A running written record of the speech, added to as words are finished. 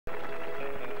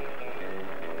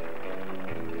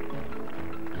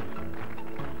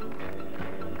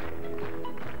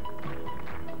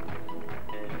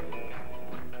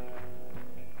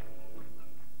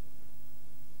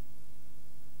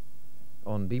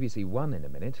BBC One in a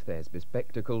minute, there's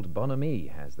bespectacled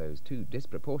bonhomie as those two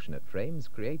disproportionate frames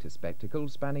create a spectacle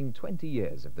spanning 20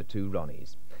 years of the two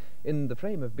Ronnies. In the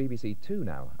frame of BBC Two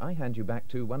now, I hand you back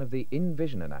to one of the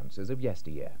in-vision announcers of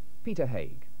yesteryear, Peter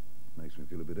Haig. Makes me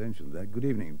feel a bit ancient, that. Good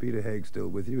evening. Peter Haig still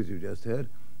with you, as you just heard.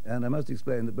 And I must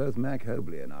explain that both Mac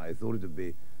Hobley and I thought it would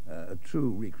be a true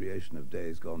recreation of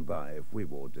days gone by if we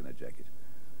wore dinner jacket.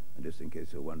 And just in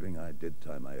case you're wondering, I did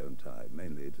tie my own tie,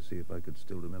 mainly to see if I could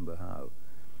still remember how.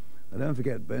 And don't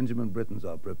forget Benjamin Britten's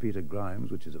opera, Peter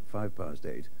Grimes, which is at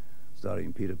 8:05,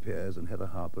 starring Peter Pears and Heather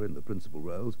Harper in the principal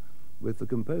roles, with the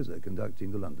composer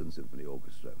conducting the London Symphony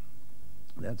Orchestra.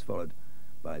 That's followed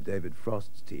by David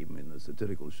Frost's team in the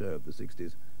satirical show of the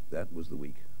 60s, That Was the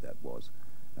Week, That Was.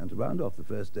 And to round off the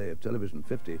first day of Television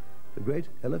 50, the great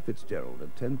Ella Fitzgerald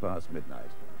at 10 past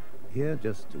midnight. Here,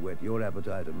 just to whet your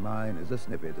appetite and mine, is a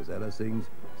snippet as Ella sings,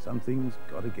 Something's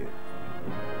Gotta Give.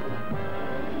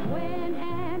 When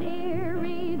an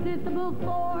irresistible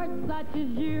force such as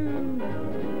you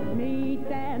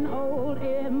meets an old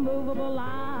immovable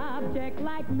object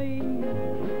like me,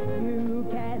 you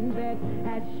can bet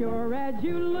as sure as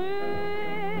you live,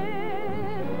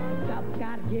 stuff's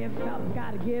gotta give, stuff's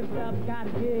gotta give, stuff's gotta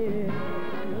give.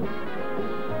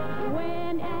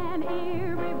 When an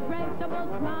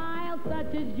irrepressible smile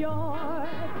such as yours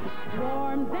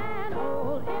warms an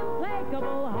old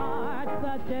implacable heart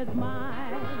such as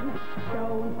mine,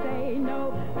 don't say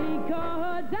no,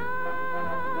 because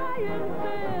I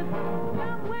insist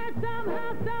somewhere,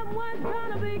 somehow, someone's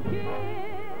gonna be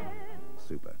kissed.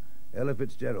 Super. Ella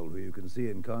Fitzgerald, who you can see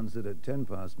in concert at 10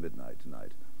 past midnight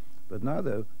tonight. But now,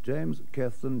 though, James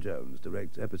Kethlen Jones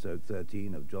directs episode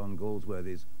 13 of John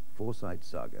Galsworthy's Forsyte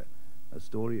Saga, a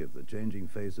story of the changing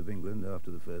face of England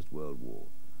after the First World War.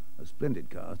 A splendid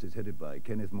cast is headed by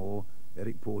Kenneth More,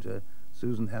 Eric Porter,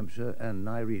 Susan Hampshire, and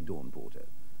Nairi Dawn Porter.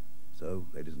 So,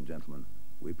 ladies and gentlemen,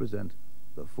 we present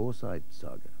the Forsyte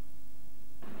Saga.